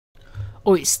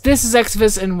Oh yes, this is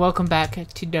Exvis and welcome back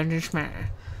to Dungeon Schmare.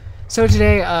 So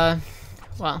today,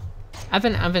 well, I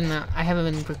haven't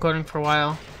been recording for a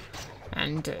while,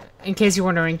 and in case you're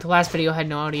wondering, the last video had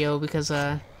no audio because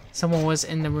someone was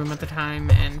in the room at the time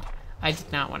and I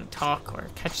did not want to talk or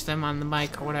catch them on the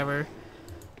mic or whatever.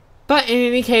 But in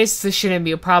any case, this shouldn't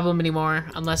be a problem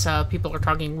anymore unless people are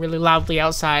talking really loudly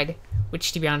outside,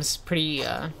 which to be honest is pretty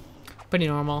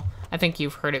normal. I think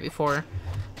you've heard it before,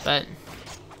 but.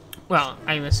 Well,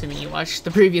 I'm assuming you watched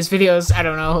the previous videos. I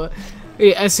don't know.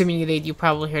 Assuming you did, you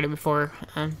probably heard it before.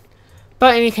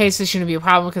 But in any case, this shouldn't be a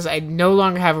problem because I no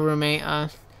longer have a roommate.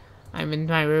 I'm in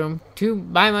my room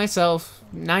by myself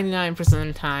 99% of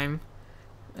the time.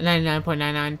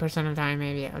 99.99% of the time,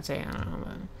 maybe I would say. I don't know.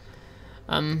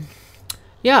 But,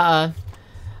 yeah,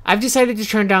 I've decided to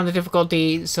turn down the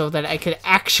difficulty so that I could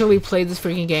actually play this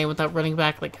freaking game without running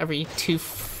back like every 2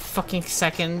 fucking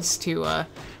seconds to,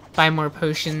 buy more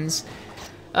potions.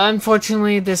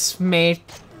 Unfortunately, this will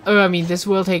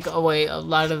take away a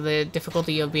lot of the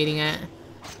difficulty of beating it.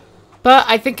 But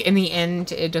I think in the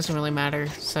end, it doesn't really matter.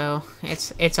 So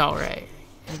it's all right.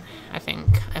 I think.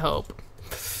 I hope.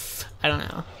 I don't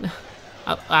know.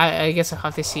 I guess I'll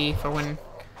have to see for when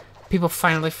people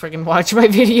finally freaking watch my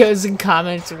videos and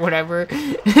comments or whatever.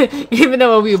 Even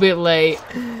though I'll be a bit late.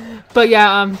 But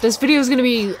yeah, this video is gonna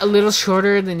be a little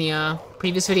shorter than the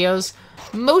previous videos.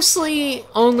 Mostly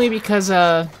only because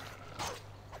I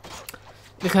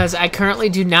currently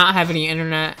do not have any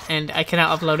internet and I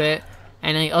cannot upload it,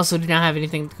 and I also do not have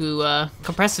anything to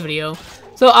compress the video.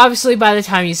 So obviously by the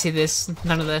time you see this,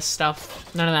 none of that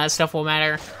stuff will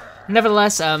matter.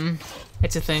 Nevertheless,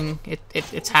 it's a thing.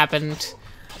 It's happened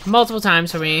multiple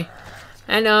times for me,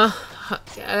 and I'm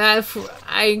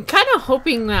kind of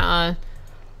hoping that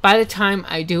by the time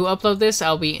I do upload this,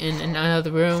 I'll be in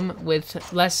another room with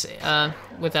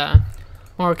with a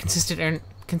more consistent internet.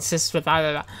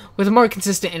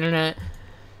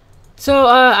 So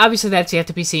obviously that's yet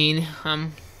to be seen.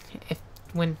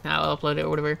 When I'll upload it or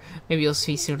whatever, maybe you'll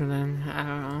see sooner than I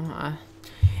don't know.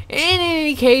 In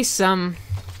any case, I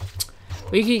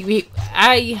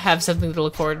have something to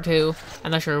look forward to. I'm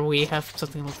not sure we have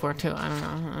something to look forward to. I don't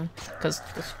know, because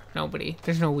there's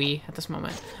no we at this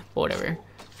moment. But whatever.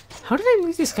 How did I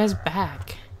leave these guys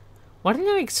back? Why didn't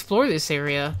I explore this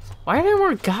area? Why are there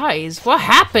more guys? What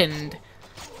happened?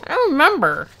 I don't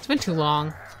remember. It's been too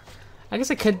long. I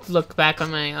guess I could look back on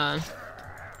my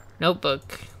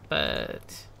notebook,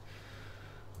 but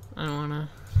I don't wanna.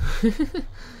 Is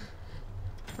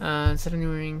that a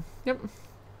new ring? Yep.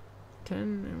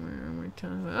 10.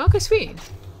 Okay, sweet.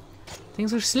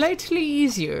 Things are slightly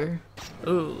easier.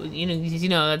 Oh, you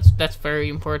know that's very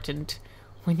important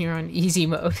when you're on easy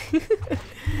mode.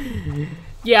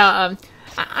 Yeah,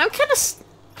 I'm kind of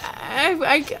I'm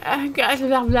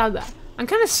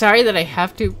kind of sorry that I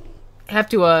have to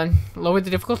lower the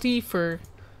difficulty for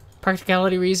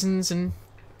practicality reasons and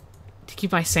to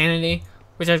keep my sanity,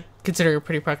 which I consider a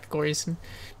pretty practical reason.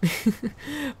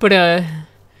 But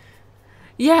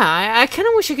yeah, I kind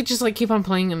of wish I could just like keep on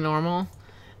playing in normal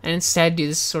and instead do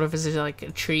this sort of as like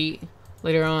a treat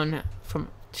later on,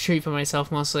 treat for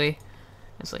myself mostly.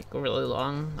 It's like a really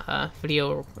long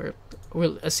video or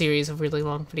a series of really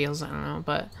long videos. I don't know,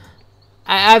 but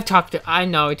I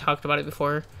know I talked about it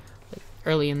before, like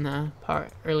early in the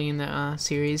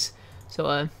series.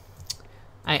 So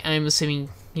I'm assuming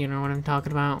you know what I'm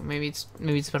talking about. Maybe it's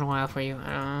been a while for you. I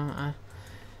don't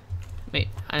know.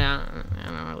 I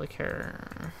don't really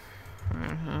care.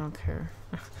 I don't care.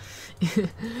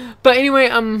 But anyway,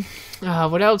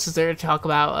 what else is there to talk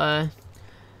about?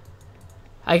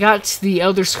 I got the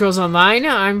Elder Scrolls Online.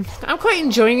 I'm quite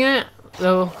enjoying it,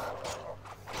 though.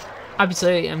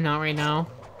 Obviously, I'm not right now.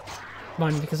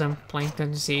 1, because I'm playing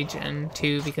Dungeon Siege, and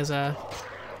 2, because I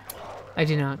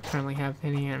do not currently have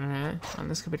any internet on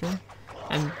this computer.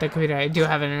 And the computer I do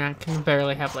have internet can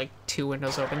barely have like 2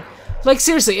 windows open. Like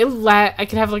seriously, I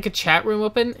can have like a chat room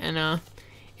open, and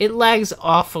it lags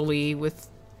awfully with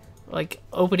like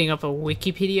opening up a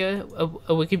Wikipedia,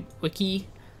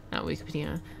 not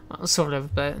Wikipedia. Well, sort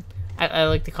of, but I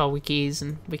like to call wikis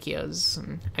and wikios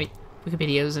and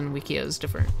Wikipedias and wikios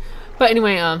different. But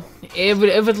anyway, it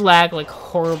would lag like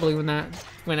horribly when I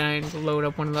load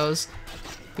up one of those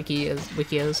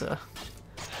wikios. That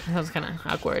was kind of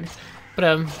awkward,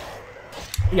 but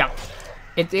yeah,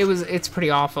 it's pretty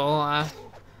awful.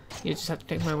 You just have to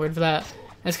take my word for that.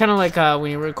 It's kind of like when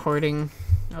you're recording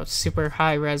a super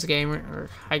high res game or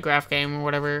high graph game or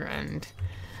whatever, and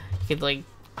you could like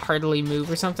hardly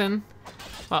move or something.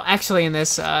 Well, actually in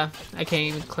this, I can't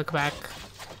even click back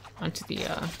onto the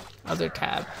other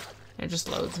tab. It just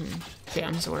loads and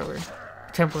jams or whatever.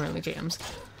 temporarily jams.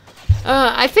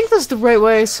 I think that's the right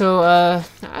way, so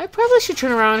I probably should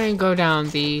turn around and go down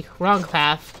the wrong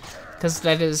path, because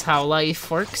that is how life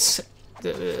works,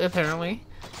 apparently.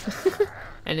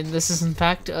 And this is in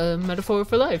fact a metaphor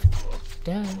for life.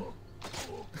 Duh.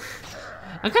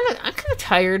 I'm kind of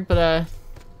tired, but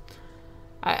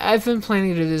I've been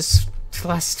planning to do this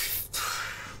last.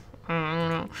 I don't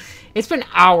know. It's been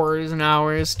hours and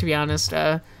hours, to be honest.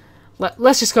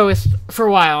 Let's just go with for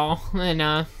a while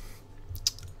and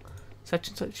such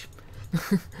and such.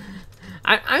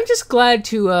 I'm just glad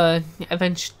to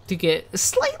eventually get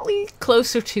slightly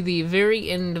closer to the very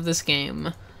end of this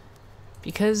game,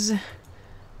 because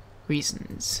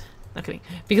reasons. Not kidding.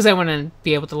 Because I want to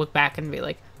be able to look back and be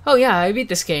like, oh yeah, I beat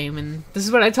this game, and this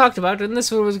is what I talked about, and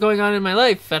this is what was going on in my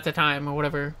life at the time, or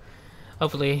whatever.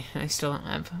 Hopefully, I still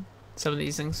have some of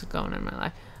these things going on in my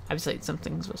life. Obviously, some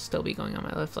things will still be going on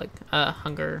in my life, like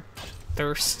hunger,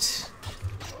 thirst,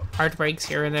 heartbreaks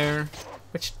here and there,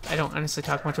 which I don't honestly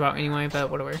talk much about anyway, but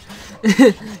whatever.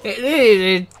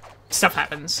 Stuff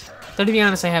happens. Though, to be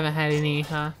honest, I haven't had any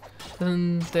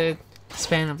in the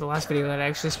span of the last video that I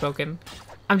actually spoken.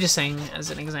 I'm just saying as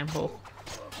an example,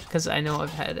 because I know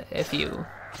I've had a few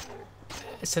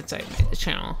since I made the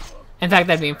channel. In fact,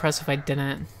 that'd be impressive if I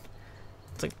didn't.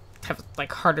 It's like have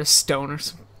like heart of stone or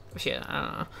some shit. I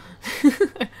don't know.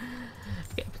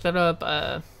 Okay, pick that up.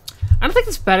 I don't think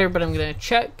it's better, but I'm gonna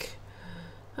check.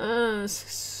 No.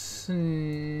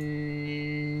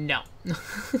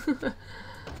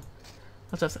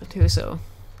 I'll test that too, so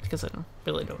because I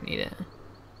really don't need it.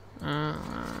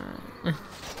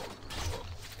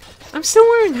 I'm still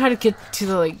wondering how to get to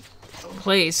the like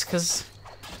place, cause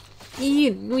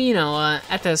you know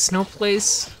at the snow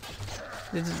place,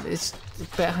 it's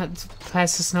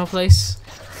past the snow place.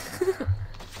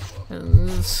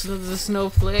 The snow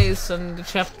place on the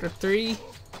chapter 3.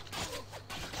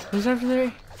 Who's chapter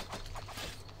 3?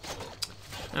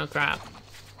 Oh crap!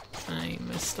 I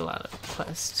missed a lot of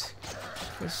quests.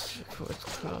 First cause,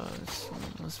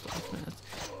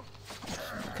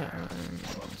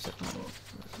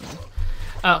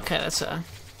 okay, that's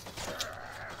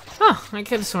oh, I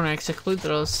could have sworn I excluded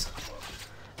those.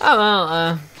 Oh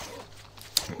well,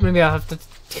 maybe I'll have to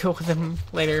deal with them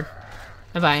later.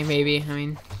 Bye, maybe. I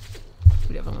mean,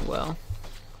 we definitely will.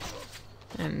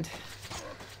 And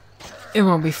it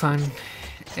won't be fun.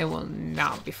 It will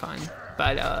not be fun.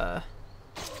 But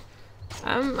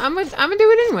I'm gonna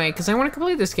do it anyway, because I want to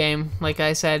complete this game. Like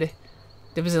I said,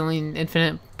 a bazillion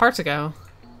infinite parts ago.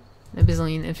 A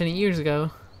bazillion infinite years ago.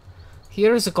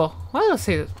 Years ago. Why did I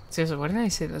say that? Seriously, why did I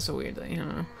say that so weirdly? I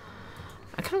don't know.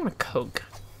 I kind of want a Coke.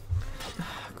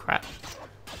 Crap.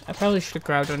 I probably should have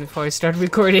grabbed one before I started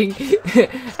recording.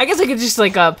 I guess I could just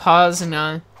like pause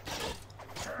and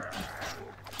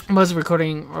pause the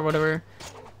recording or whatever.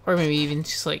 Or maybe even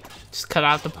just cut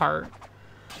out the part.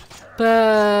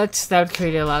 But that would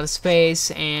create a lot of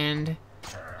space, and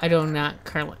I do not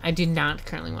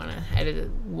currently want to edit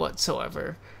it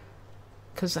whatsoever,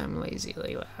 because I'm lazy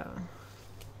like that.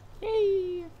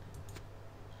 Yay!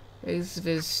 Is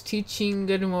this teaching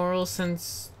good moral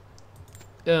sense?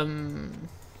 Actually,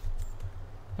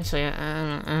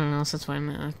 I don't know since when.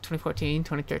 2014,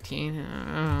 2013.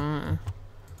 I don't know.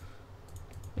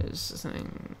 Is this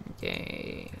thing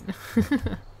gay?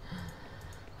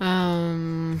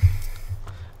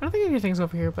 I don't think anything's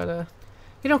over here, but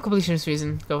you know, completionist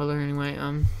reason. Go over there anyway.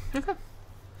 Okay.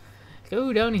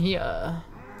 Go down here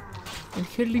and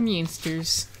kill the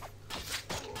monsters.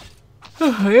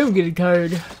 Oh, I am getting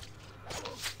tired.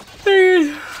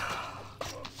 I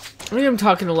am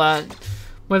talking a lot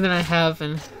more than I have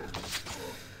in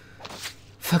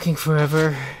fucking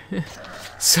forever.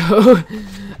 So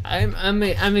I'm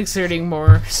exerting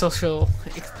more social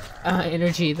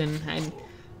energy than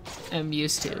I'm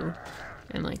used to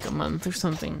in like a month or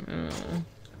something.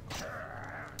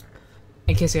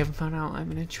 In case you haven't found out, I'm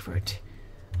an introvert.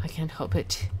 I can't help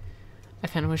it. I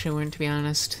kind of wish I weren't, to be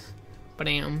honest, but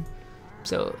I am.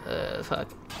 So fuck.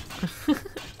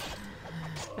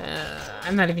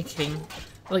 I'm not even kidding.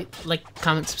 Like,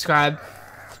 comment, subscribe.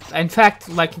 In fact,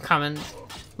 like and comment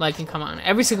on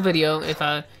every single video if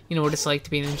you know what it's like to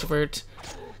be an introvert,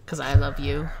 because I love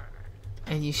you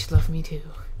and you should love me too.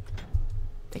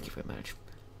 Thank you very much.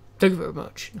 Thank you very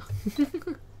much.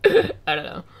 I don't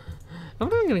know.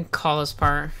 What am I gonna call this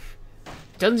part?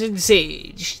 Dungeon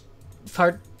Siege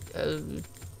part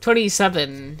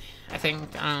 27, I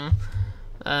think. I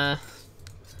don't know.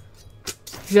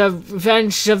 The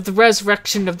revenge of the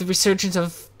resurrection of the resurgence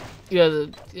of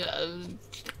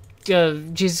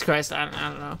Jesus Christ. I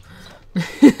don't know.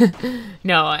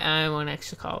 No, I won't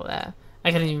actually call it that.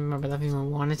 I can't even remember that if I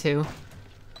even wanted to.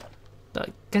 Though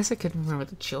I guess I couldn't remember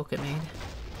the joke it made.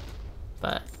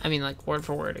 But, I mean, like, word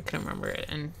for word, I couldn't remember it.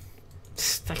 And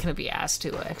I'm gonna be asked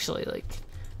to actually, like,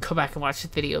 go back and watch the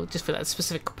video just for that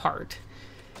specific part.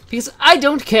 Because I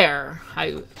don't care.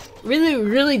 I really,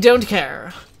 really don't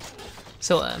care.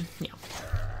 So, yeah.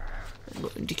 I'm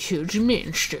going to kill the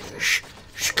monsters.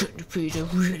 It's going to be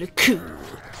really cool.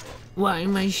 Why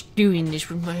am I doing this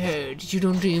with my head? You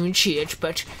don't even see it,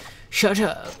 but shut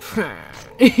up.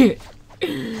 I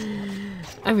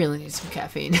really need some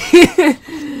caffeine.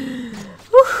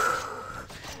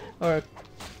 Or,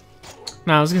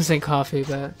 no, I was gonna say coffee,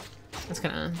 but that's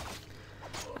kinda,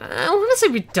 I don't want to say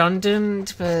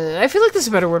redundant, but I feel like there's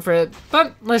a better word for it.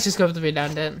 But let's just go with the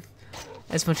redundant.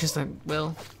 As much as that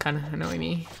will kind of annoy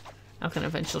me, I'll kind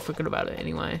of eventually forget about it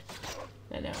anyway.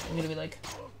 I know, I'm gonna be like,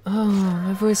 oh,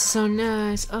 my voice is so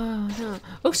nice. Oh, no.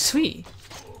 Oh, sweet.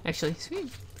 Actually,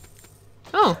 sweet.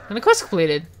 Oh, and the quest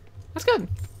completed. That's good.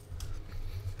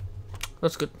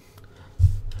 That's good.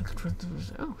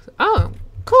 Oh,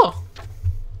 cool.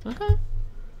 Okay.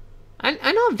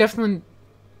 I know I've definitely...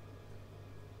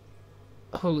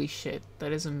 Holy shit,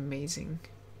 that is amazing.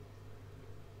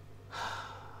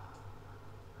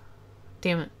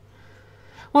 Damn it.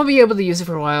 Won't be able to use it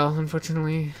for a while,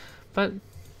 unfortunately. But...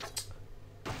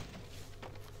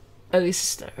 at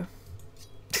least it's there.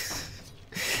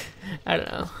 I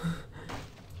don't know.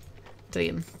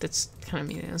 Again, that's kind of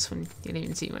meaningless when you didn't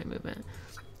even see my movement.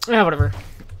 Ah, whatever.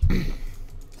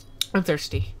 I'm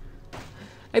thirsty.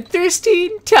 I'm thirsty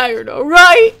and tired,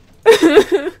 alright?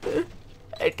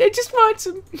 I just want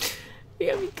some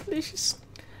yummy, delicious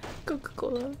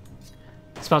Coca-Cola.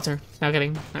 Sponsor. Not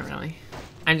kidding. Not really.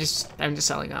 I'm just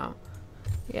selling out.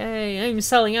 Yay, I'm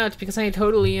selling out because I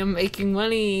totally am making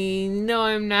money. No,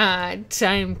 I'm not.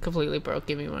 I'm completely broke.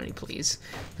 Give me money, please.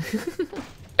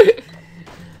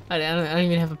 I don't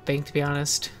even have a bank, to be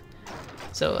honest.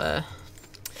 So,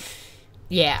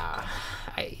 yeah.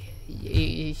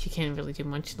 You can't really do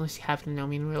much unless you happen to know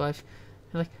me in real life.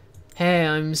 You're like, hey,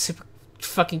 I'm super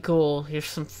fucking cool. Here's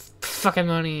some fucking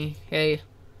money. Hey.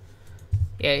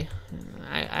 Yay.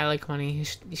 I like money. You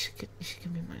should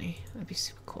give me money. That'd be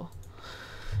super cool.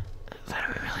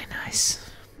 That'd be really nice.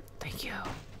 Thank you.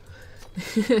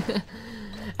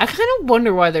 I kind of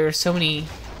wonder why there are so many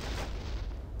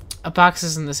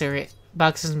boxes in this area.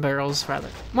 Boxes and barrels, rather.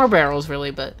 More barrels,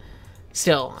 really, but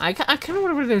still. I kind of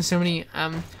wonder why there's so many.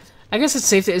 I guess it's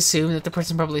safe to assume that the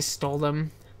person probably stole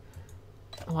them.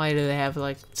 Why do they have,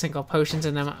 like, single potions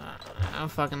in them? I don't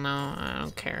fucking know. I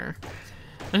don't care.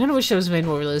 I kind of wish it was made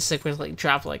more realistic with, like,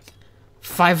 drop, like,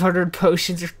 500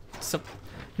 potions or something.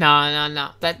 No.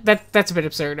 That's a bit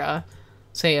absurd.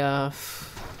 Say, I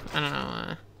don't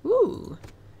know, ooh.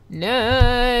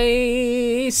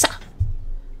 Nice!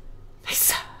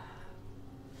 Nice!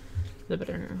 The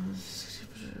better.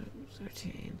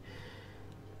 13.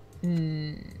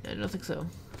 I don't think so.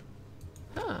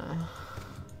 Huh.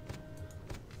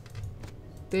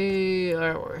 They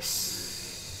are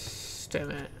worse. Damn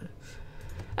it.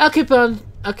 I'll keep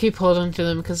holding to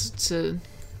them because it's a...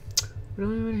 We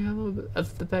don't even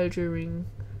have the badger ring.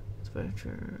 It's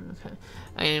badger. Okay.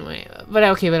 Anyway, but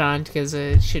I'll keep it on because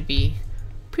it should be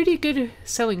pretty good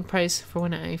selling price for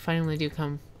when I finally do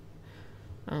come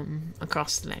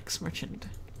across the next merchant.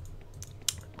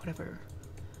 Whatever.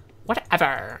 I'm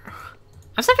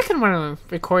starting to kind of want to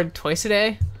record twice a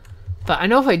day, but I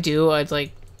know if I do, I'd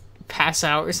like pass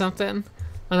out or something.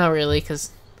 Well, not really,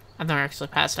 because I've never actually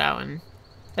passed out, and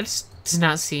that just does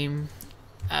not seem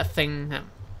a thing that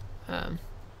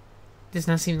does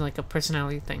not seem like a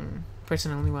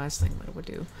personality-wise thing that I would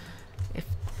do.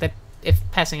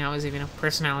 If passing out is even a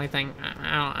personality thing,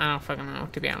 I don't fucking know,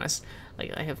 to be honest.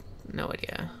 Like, I have no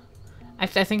idea. I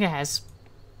think it has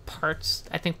parts.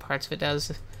 I think parts of it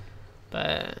does,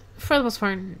 but for the most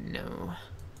part, no.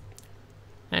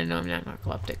 I know I'm not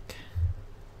narcoleptic,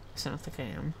 so I don't think I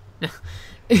am. No.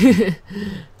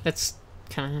 That's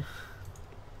kind of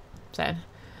sad.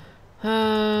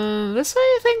 This way,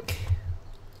 I think.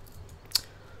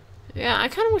 Yeah, I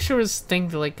kind of wish there was a thing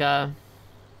to, like,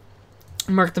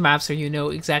 mark the map so you know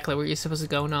exactly where you're supposed to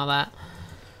go and all that.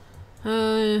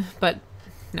 But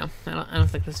no, I don't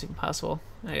think that's even possible.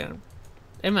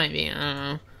 It might be. I don't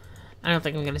know. I don't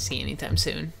think I'm gonna see anytime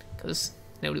soon because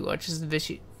nobody watches the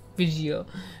video.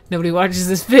 Nobody watches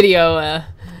this video.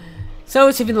 So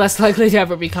it's even less likely to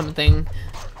ever become a thing.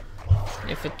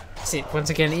 If it's once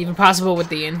again even possible with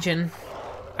the engine.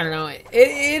 I don't know.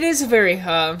 It is a very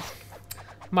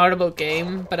moddable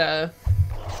game, but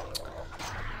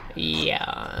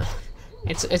yeah,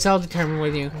 it's all determined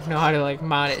whether you know how to like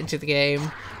mod it into the game.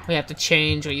 What you have to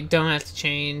change, or you don't have to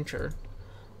change, or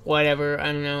whatever.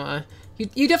 I don't know.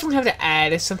 You definitely have to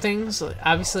add some things,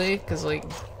 obviously, because like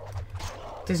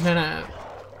there's not a.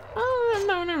 Oh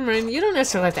no, never mind. You don't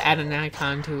necessarily have to add an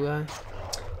icon to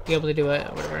be able to do it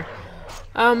or whatever.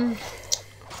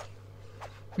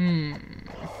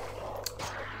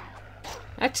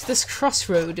 At this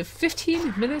crossroad of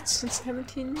 15 minutes and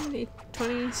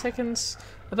 20 seconds.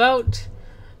 About.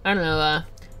 I don't know.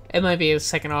 It might be a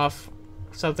second off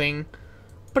something.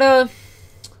 But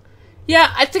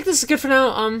yeah, I think this is good for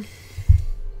now.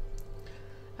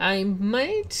 I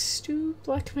might do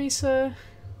Black Mesa.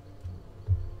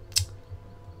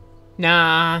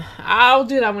 Nah, I'll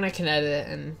do that when I can edit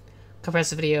and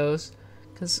compress the videos,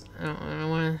 because I don't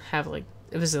want to have like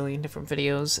a bazillion different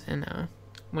videos in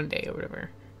one day or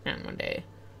whatever. Not one day.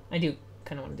 I do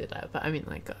kind of want to do that, but I mean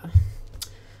like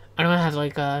I don't want to have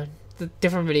like the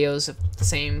different videos of the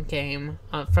same game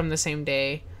from the same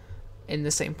day in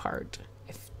the same part,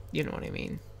 if you know what I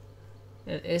mean.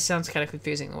 It sounds kind of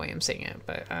confusing the way I'm saying it,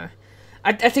 but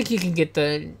I think you can get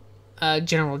the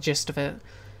general gist of it.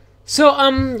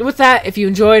 So, with that, if you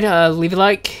enjoyed, leave a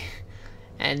like,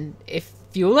 and if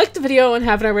you liked the video and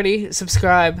haven't already,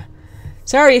 subscribe.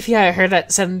 Sorry if you heard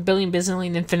that 7 billion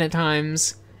bazillion infinite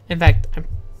times. In fact, I'm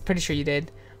pretty sure you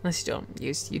did, unless you don't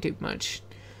use YouTube much.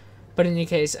 But in any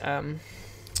case, have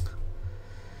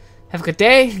a good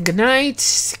day, good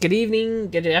night, good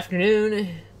evening, good afternoon,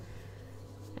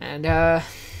 and,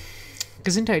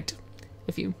 gesundheit,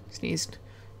 if you sneezed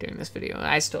during this video.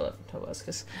 I still haven't told us,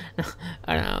 because,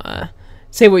 I don't know,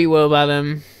 say what you will about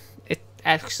him, it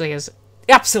actually has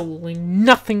absolutely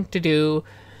nothing to do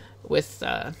with,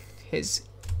 his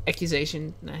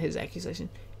accusation, not his accusation,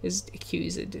 his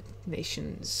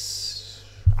accusations,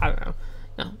 I don't know,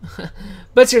 no,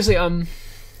 but seriously, auf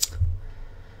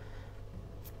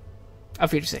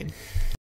Wiedersehen.